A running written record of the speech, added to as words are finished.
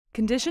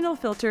Conditional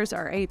filters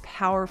are a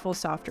powerful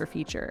Softr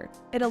feature.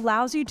 It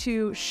allows you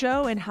to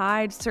show and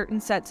hide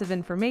certain sets of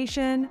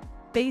information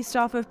based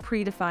off of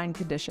predefined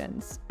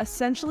conditions,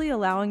 essentially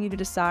allowing you to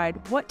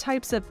decide what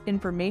types of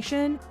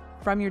information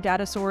from your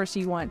data source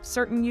you want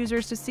certain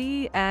users to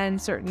see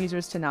and certain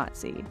users to not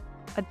see.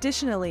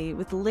 Additionally,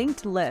 with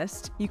linked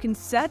list, you can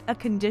set a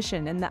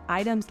condition in the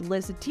item's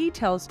list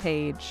details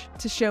page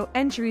to show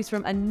entries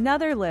from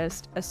another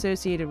list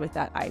associated with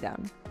that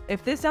item.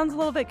 If this sounds a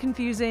little bit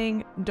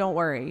confusing, don't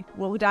worry,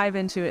 we'll dive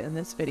into it in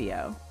this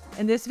video.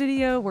 In this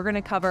video, we're going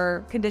to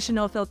cover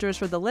conditional filters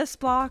for the list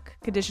block,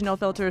 conditional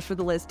filters for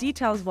the list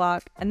details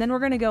block, and then we're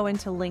going to go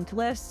into linked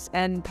lists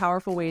and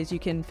powerful ways you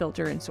can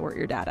filter and sort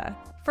your data.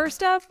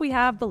 First up, we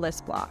have the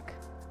list block.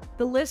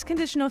 The list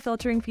conditional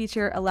filtering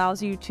feature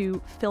allows you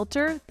to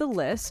filter the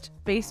list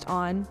based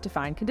on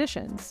defined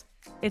conditions.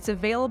 It's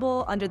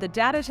available under the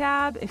Data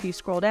tab if you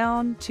scroll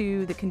down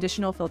to the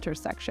Conditional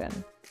Filters section.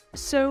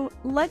 So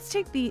let's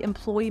take the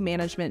Employee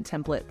Management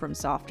template from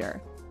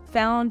Softr,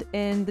 found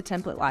in the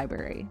template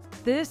library.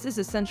 This is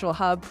a central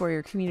hub for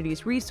your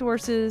community's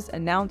resources,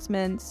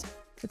 announcements,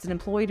 it's an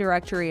employee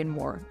directory, and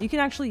more. You can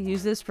actually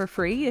use this for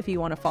free if you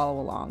want to follow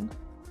along.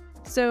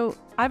 So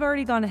I've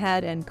already gone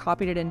ahead and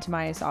copied it into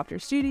my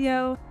Softr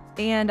Studio,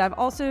 and I've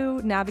also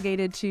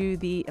navigated to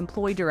the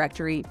employee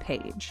directory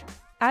page.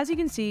 As you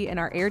can see in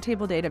our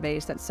Airtable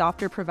database that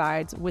Softr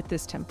provides with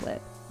this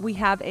template, we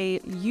have a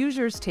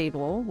users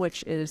table,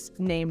 which is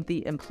named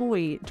the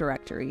employee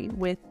directory,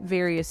 with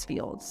various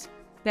fields.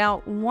 Now,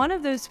 one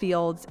of those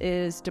fields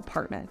is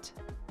department.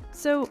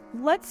 So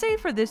let's say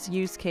for this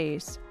use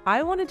case,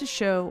 I wanted to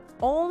show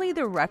only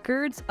the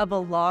records of a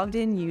logged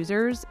in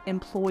user's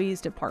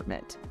employees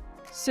department.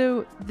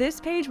 So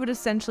this page would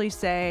essentially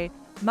say,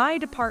 my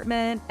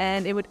department,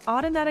 and it would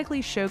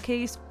automatically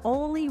showcase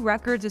only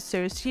records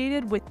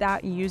associated with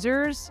that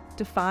user's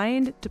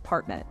defined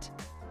department.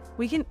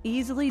 We can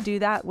easily do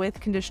that with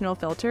conditional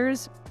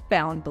filters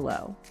found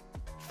below.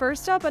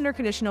 First up under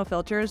conditional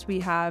filters, we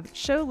have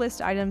show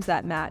list items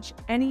that match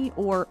any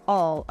or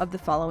all of the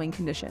following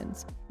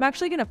conditions. I'm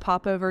actually going to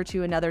pop over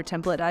to another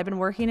template I've been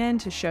working in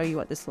to show you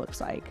what this looks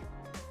like.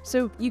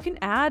 So you can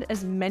add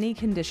as many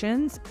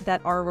conditions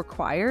that are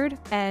required,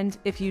 and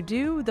if you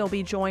do, they'll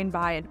be joined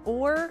by an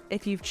or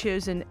if you've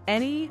chosen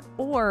any,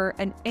 or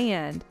an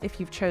and if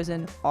you've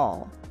chosen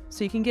all.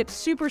 So you can get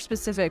super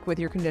specific with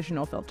your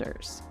conditional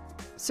filters.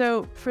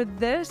 So for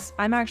this,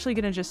 I'm actually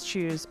going to just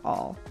choose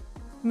all.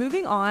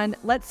 Moving on,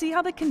 let's see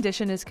how the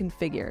condition is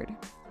configured.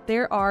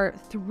 There are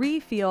 3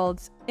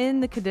 fields in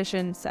the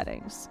condition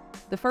settings.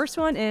 The first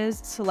one is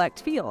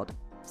select field.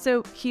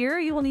 So here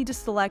you will need to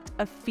select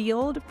a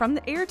field from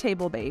the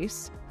Airtable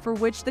base for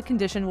which the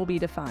condition will be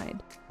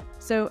defined.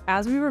 So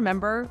as we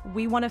remember,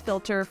 we want to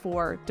filter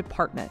for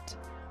department,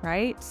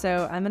 right?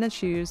 So I'm going to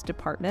choose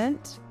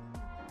department.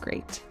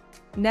 Great.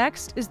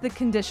 Next is the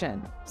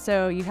condition.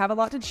 So you have a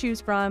lot to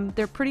choose from.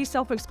 They're pretty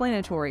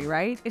self-explanatory,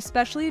 right?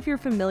 Especially if you're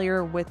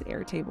familiar with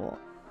Airtable.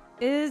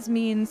 Is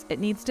means it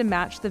needs to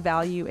match the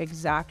value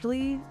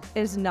exactly.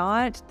 Is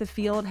not, the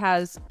field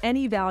has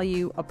any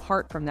value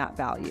apart from that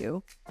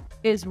value.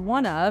 Is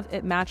one of,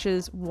 it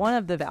matches one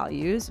of the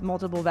values.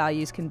 Multiple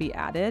values can be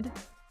added.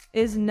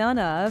 Is none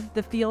of,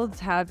 the fields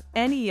have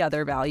any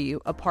other value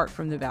apart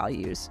from the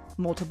values.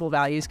 Multiple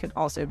values can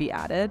also be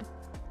added.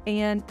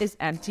 And is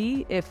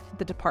empty if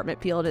the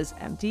department field is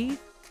empty,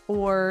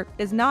 or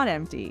is not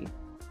empty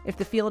if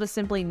the field is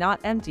simply not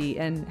empty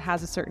and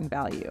has a certain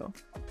value.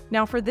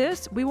 Now for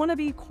this, we want to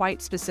be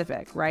quite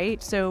specific,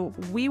 right? So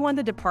we want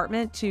the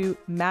department to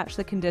match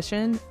the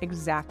condition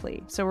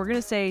exactly. So we're going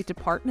to say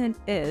department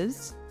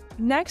is.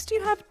 Next,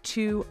 you have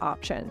 2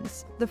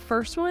 options. The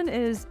first one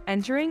is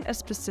entering a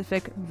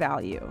specific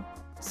value.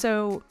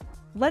 So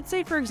let's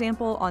say, for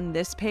example, on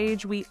this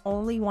page, we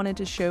only wanted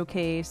to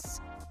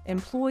showcase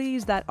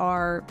employees that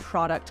are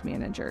product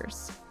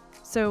managers.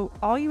 So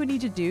all you would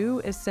need to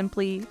do is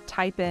simply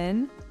type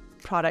in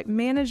product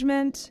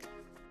management.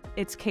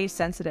 It's case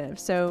sensitive.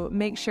 So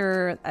make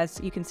sure, as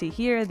you can see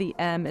here, the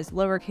M is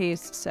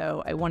lowercase.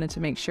 So I wanted to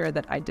make sure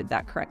that I did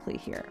that correctly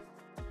here.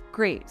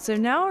 Great. So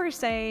now we're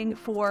saying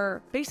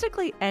for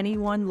basically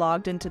anyone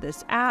logged into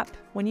this app,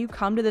 when you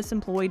come to this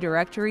employee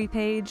directory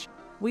page,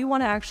 we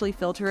want to actually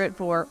filter it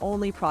for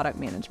only product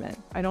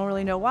management. I don't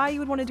really know why you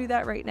would want to do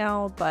that right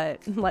now, but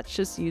let's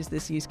just use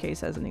this use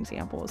case as an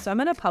example. So I'm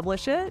going to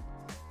publish it,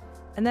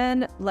 and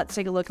then let's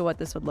take a look at what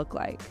this would look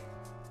like.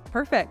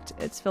 Perfect.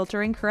 It's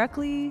filtering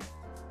correctly.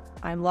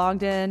 I'm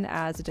logged in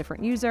as a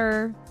different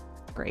user.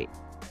 Great.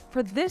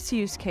 For this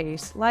use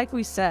case, like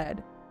we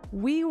said,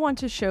 we want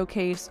to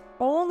showcase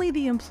only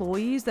the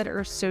employees that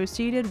are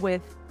associated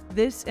with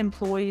this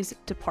employee's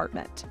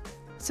department.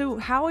 So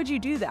how would you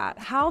do that?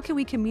 How can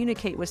we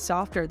communicate with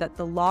Softr that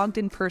the logged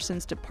in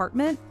person's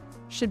department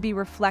should be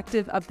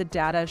reflective of the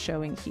data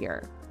showing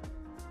here?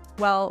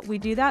 Well, we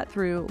do that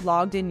through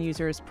logged in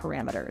users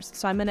parameters.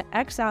 So I'm going to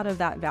X out of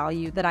that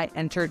value that I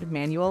entered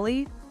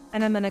manually,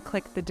 and I'm going to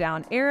click the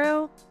down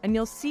arrow, and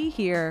you'll see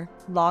here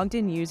logged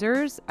in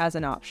users as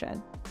an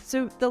option.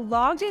 So the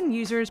logged in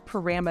users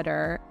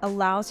parameter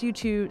allows you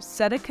to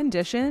set a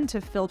condition to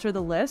filter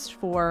the list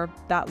for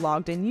that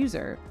logged in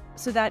user,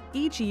 so that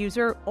each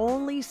user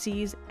only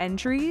sees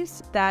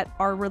entries that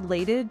are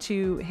related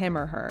to him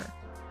or her.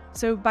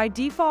 So by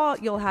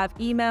default, you'll have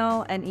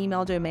email and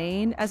email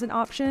domain as an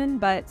option,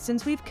 but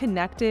since we've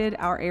connected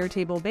our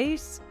Airtable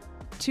base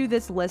to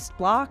this list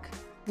block,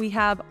 we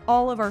have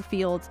all of our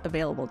fields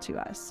available to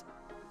us.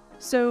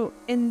 So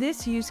in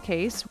this use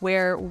case,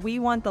 where we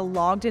want the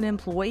logged in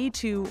employee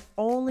to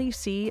only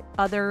see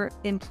other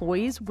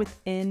employees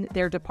within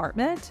their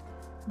department,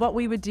 what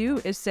we would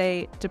do is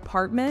say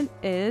department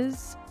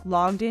is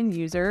logged in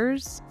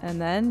users,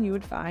 and then you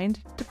would find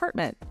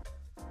department.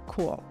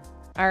 Cool.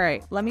 All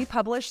right, let me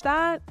publish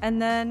that,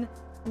 and then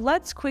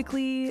let's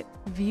quickly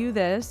view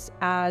this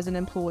as an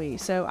employee.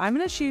 So I'm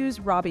going to choose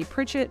Robbie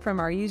Pritchett from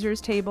our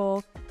users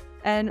table,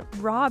 and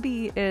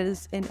Robbie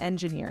is in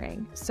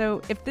engineering.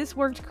 So if this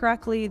worked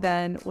correctly,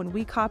 then when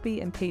we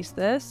copy and paste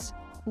this,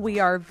 we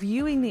are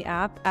viewing the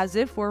app as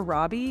if we're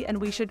Robbie, and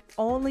we should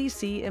only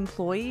see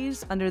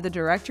employees under the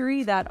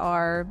directory that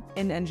are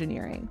in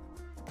engineering.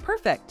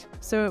 Perfect.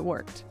 So it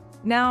worked.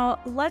 Now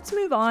let's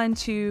move on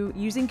to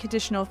using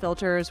conditional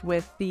filters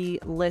with the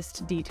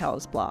list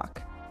details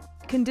block.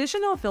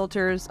 Conditional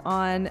filters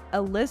on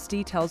a list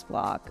details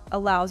block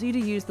allows you to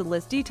use the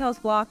list details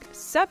block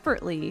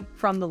separately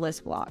from the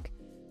list block,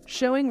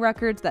 showing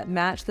records that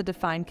match the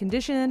defined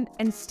condition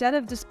instead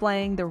of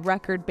displaying the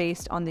record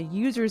based on the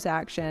user's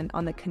action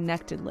on the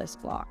connected list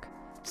block.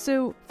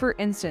 So for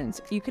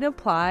instance, you can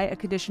apply a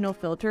conditional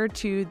filter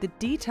to the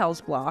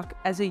details block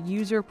as a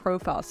user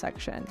profile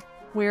section,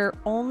 where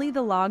only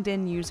the logged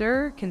in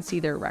user can see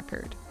their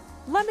record.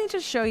 Let me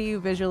just show you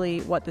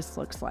visually what this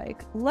looks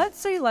like. Let's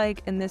say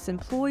like in this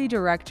employee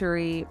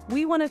directory,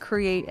 we want to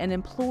create an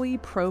employee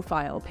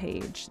profile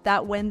page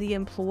that when the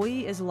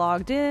employee is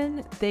logged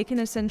in, they can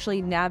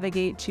essentially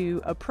navigate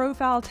to a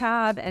profile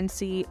tab and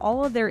see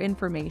all of their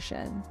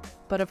information.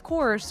 But of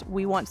course,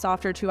 we want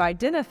Softr to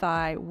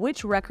identify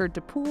which record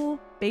to pull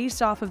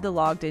based off of the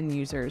logged in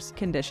user's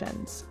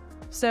conditions.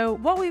 So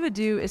what we would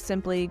do is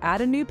simply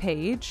add a new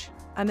page.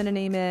 I'm going to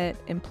name it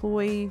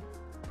employee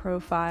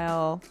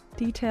profile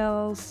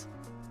details,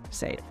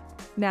 save.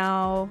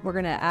 Now we're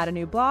going to add a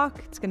new block.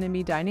 It's going to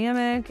be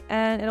dynamic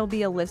and it'll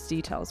be a list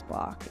details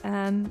block.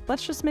 And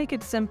let's just make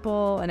it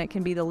simple, and it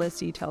can be the list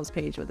details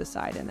page with a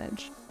side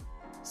image.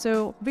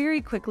 So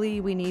very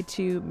quickly, we need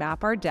to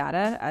map our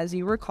data, as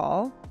you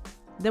recall.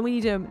 Then we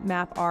need to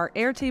map our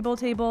Airtable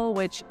table,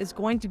 which is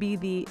going to be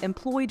the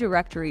employee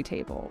directory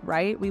table,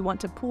 right? We want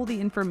to pull the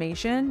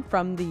information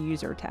from the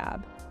user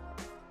tab.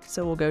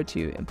 So we'll go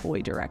to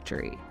employee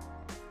directory.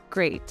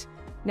 Great.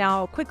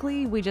 Now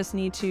quickly, we just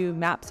need to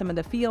map some of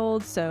the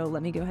fields. So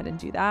let me go ahead and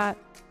do that.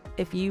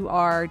 If you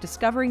are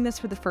discovering this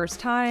for the first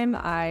time,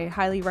 I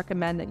highly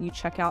recommend that you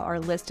check out our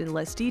list and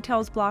list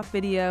details block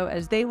video,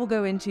 as they will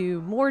go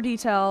into more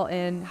detail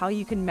in how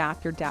you can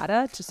map your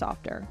data to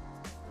Softr.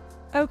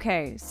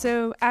 Okay,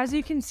 so as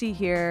you can see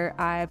here,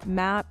 I've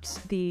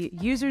mapped the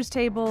users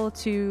table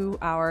to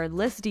our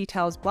list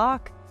details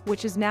block,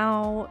 which is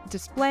now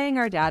displaying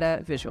our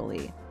data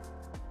visually.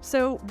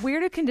 So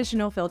where do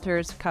conditional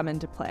filters come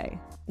into play?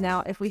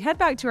 Now, if we head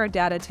back to our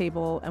data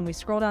table and we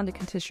scroll down to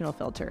conditional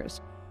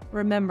filters,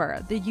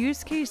 remember, the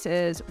use case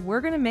is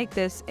we're going to make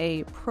this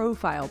a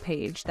profile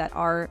page that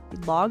our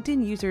logged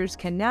in users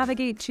can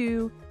navigate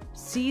to,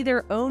 see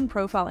their own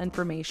profile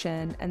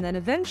information, and then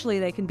eventually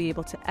they can be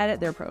able to edit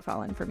their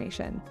profile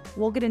information.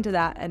 We'll get into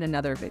that in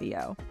another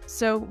video.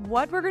 So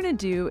what we're going to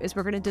do is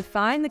we're going to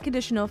define the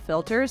conditional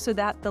filter so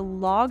that the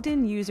logged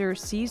in user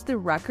sees the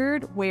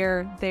record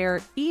where their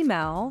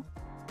email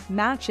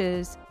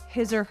matches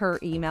his or her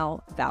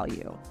email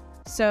value.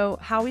 So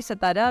how we set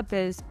that up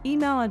is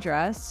email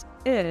address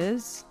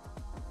is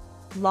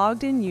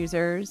logged in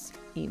user's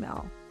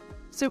email.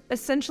 So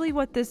essentially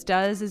what this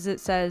does is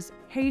it says,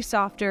 hey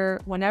Softr,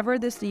 whenever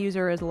this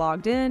user is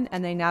logged in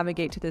and they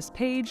navigate to this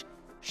page,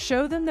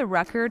 show them the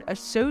record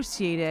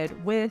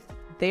associated with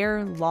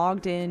their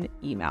logged in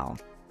email.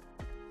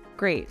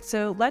 Great,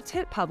 so let's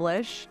hit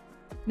publish.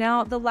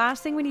 Now the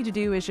last thing we need to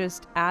do is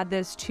just add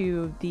this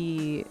to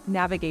the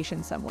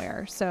navigation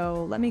somewhere.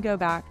 So let me go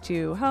back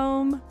to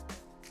home,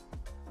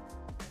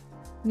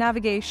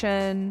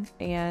 navigation,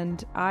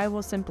 and I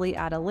will simply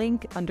add a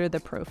link under the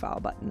profile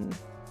button.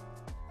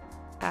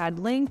 Add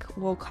link,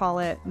 we'll call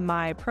it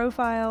my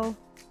profile.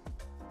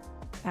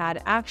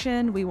 Add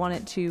action, we want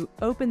it to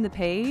open the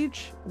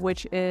page,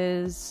 which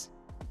is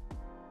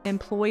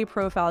employee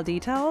profile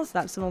details.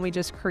 That's the one we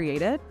just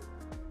created.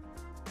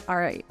 All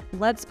right,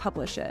 let's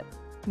publish it.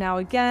 Now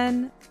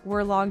again,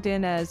 we're logged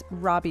in as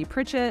Robbie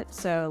Pritchett,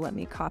 so let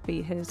me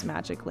copy his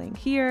magic link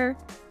here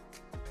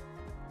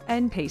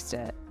and paste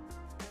it.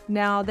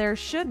 Now there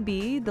should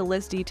be the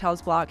list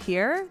details block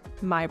here,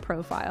 my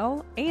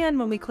profile, and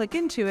when we click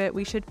into it,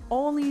 we should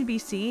only be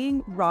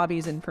seeing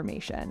Robbie's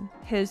information,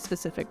 his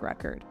specific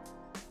record.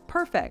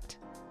 Perfect.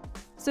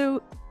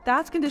 So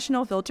that's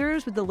conditional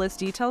filters with the list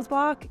details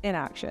block in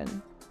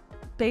action.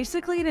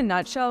 Basically, in a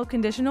nutshell,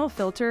 conditional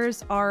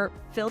filters are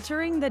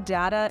filtering the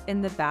data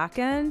in the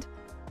backend,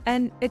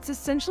 and it's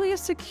essentially a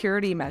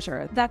security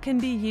measure that can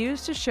be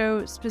used to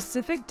show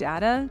specific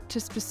data to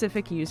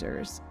specific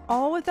users,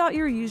 all without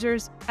your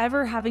users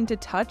ever having to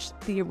touch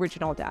the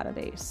original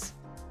database.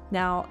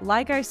 Now,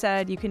 like I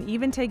said, you can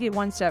even take it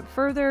one step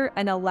further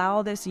and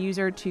allow this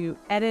user to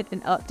edit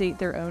and update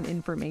their own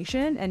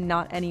information and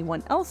not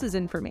anyone else's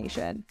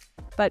information.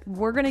 But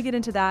we're going to get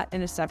into that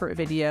in a separate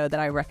video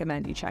that I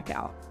recommend you check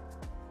out.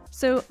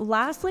 So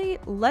lastly,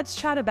 let's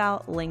chat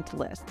about linked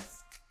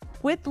lists.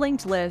 With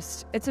linked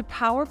lists, it's a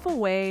powerful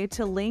way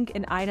to link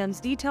an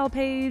item's detail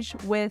page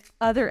with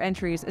other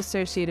entries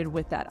associated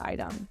with that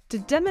item. To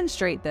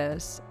demonstrate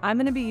this, I'm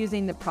going to be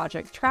using the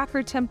project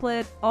tracker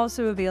template,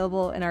 also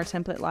available in our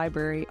template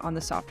library on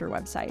the Softr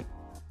website.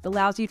 It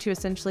allows you to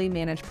essentially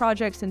manage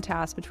projects and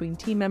tasks between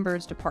team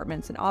members,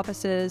 departments, and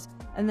offices.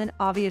 And then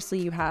obviously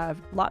you have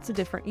lots of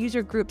different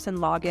user groups and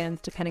logins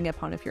depending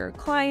upon if you're a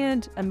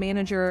client, a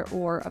manager,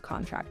 or a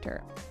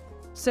contractor.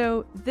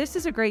 So this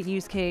is a great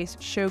use case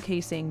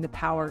showcasing the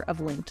power of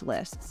linked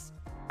lists.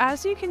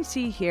 As you can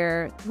see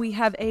here, we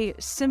have a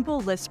simple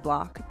list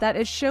block that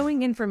is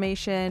showing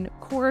information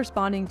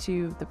corresponding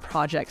to the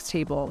projects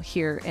table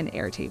here in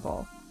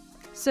Airtable.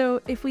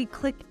 So if we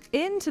click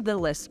into the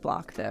list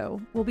block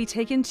though, we'll be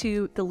taken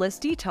to the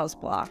list details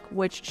block,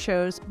 which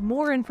shows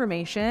more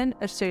information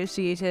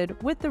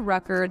associated with the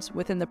records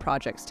within the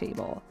projects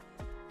table.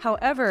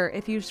 However,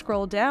 if you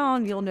scroll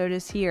down, you'll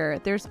notice here,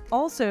 there's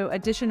also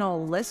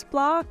additional list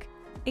block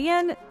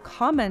and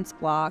comments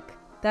block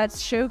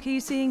that's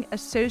showcasing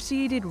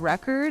associated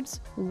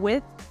records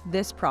with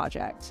this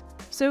project.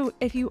 So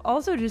if you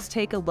also just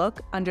take a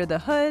look under the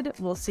hood,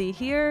 we'll see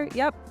here,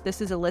 yep,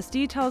 this is a list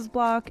details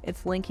block.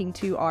 It's linking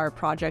to our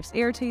projects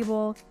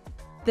Airtable.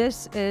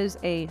 This is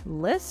a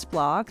list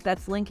block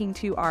that's linking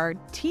to our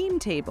team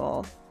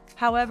table.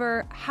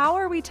 However, how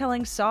are we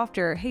telling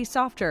Softr, hey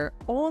Softr,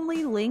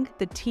 only link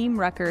the team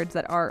records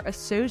that are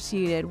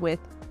associated with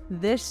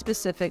this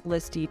specific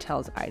list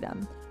details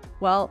item?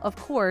 Well, of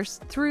course,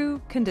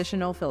 through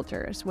conditional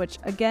filters, which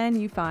again,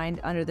 you find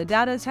under the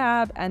Data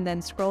tab and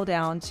then scroll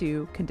down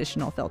to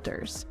conditional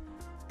filters.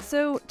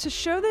 So to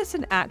show this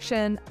in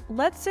action,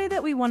 let's say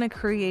that we want to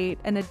create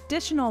an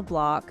additional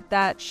block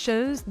that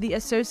shows the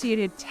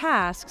associated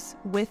tasks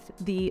with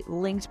the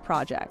linked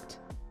project.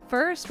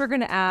 First, we're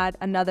going to add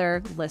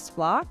another list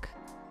block.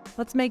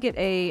 Let's make it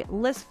a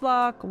list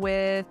block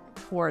with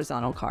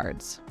horizontal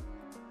cards.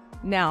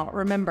 Now,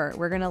 remember,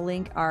 we're going to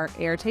link our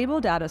Airtable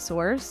data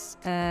source,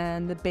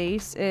 and the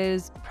base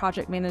is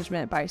project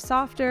management by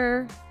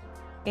Softr.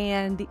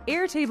 And the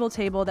Airtable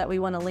table that we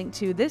want to link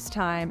to this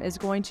time is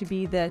going to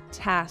be the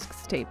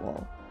tasks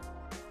table.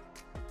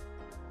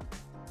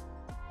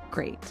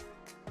 Great.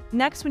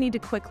 Next, we need to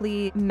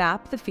quickly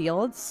map the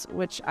fields,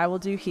 which I will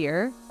do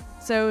here.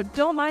 So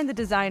don't mind the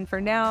design for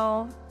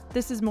now.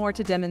 This is more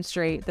to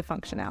demonstrate the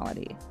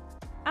functionality.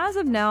 As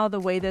of now, the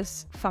way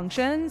this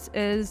functions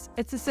is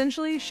it's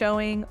essentially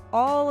showing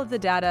all of the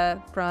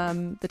data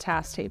from the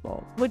task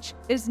table, which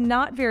is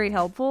not very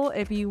helpful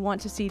if you want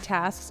to see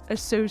tasks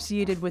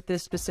associated with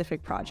this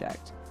specific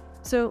project.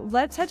 So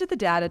let's head to the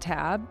Data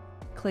tab,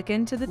 click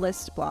into the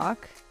list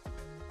block,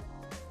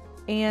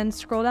 and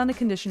scroll down to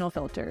conditional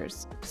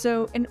filters.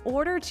 So in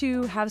order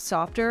to have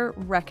Softr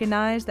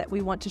recognize that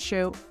we want to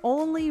show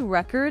only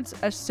records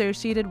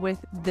associated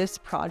with this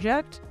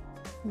project,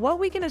 what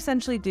we can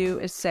essentially do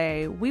is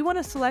say we want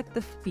to select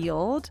the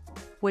field,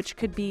 which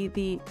could be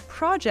the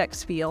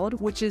projects field,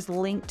 which is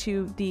linked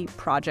to the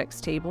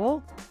projects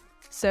table.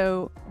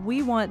 So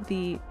we want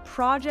the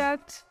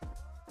project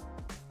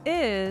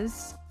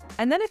is,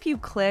 and then if you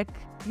click,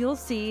 you'll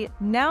see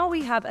now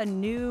we have a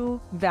new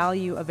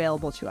value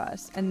available to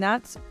us, and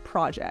that's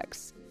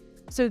projects.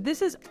 So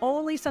this is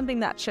only something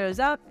that shows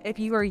up if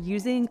you are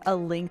using a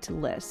linked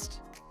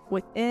list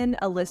within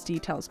a list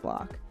details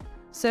block.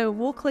 So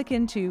we'll click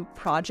into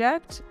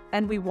project,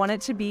 and we want it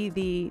to be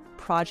the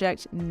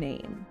project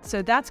name.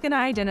 So that's going to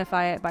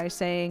identify it by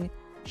saying,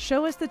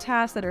 show us the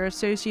tasks that are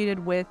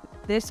associated with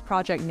this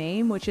project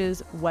name, which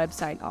is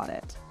website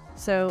audit.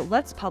 So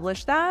let's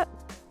publish that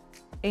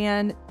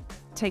and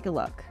take a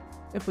look.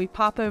 If we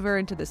pop over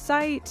into the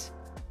site,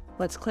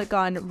 let's click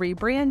on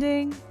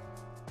rebranding.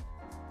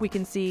 We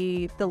can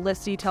see the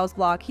list details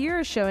block here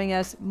is showing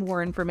us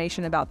more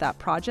information about that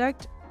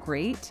project.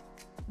 Great.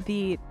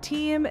 The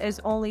team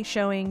is only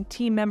showing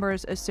team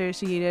members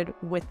associated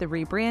with the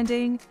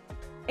rebranding,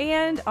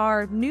 and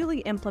our newly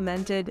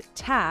implemented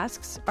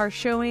tasks are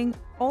showing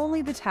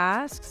only the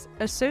tasks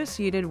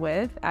associated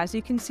with, as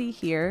you can see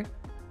here,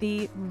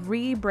 the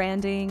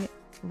rebranding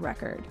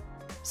record.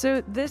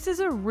 So this is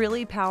a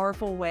really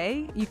powerful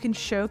way you can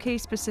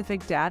showcase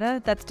specific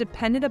data that's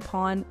dependent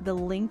upon the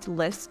linked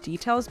list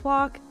details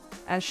block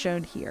as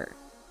shown here.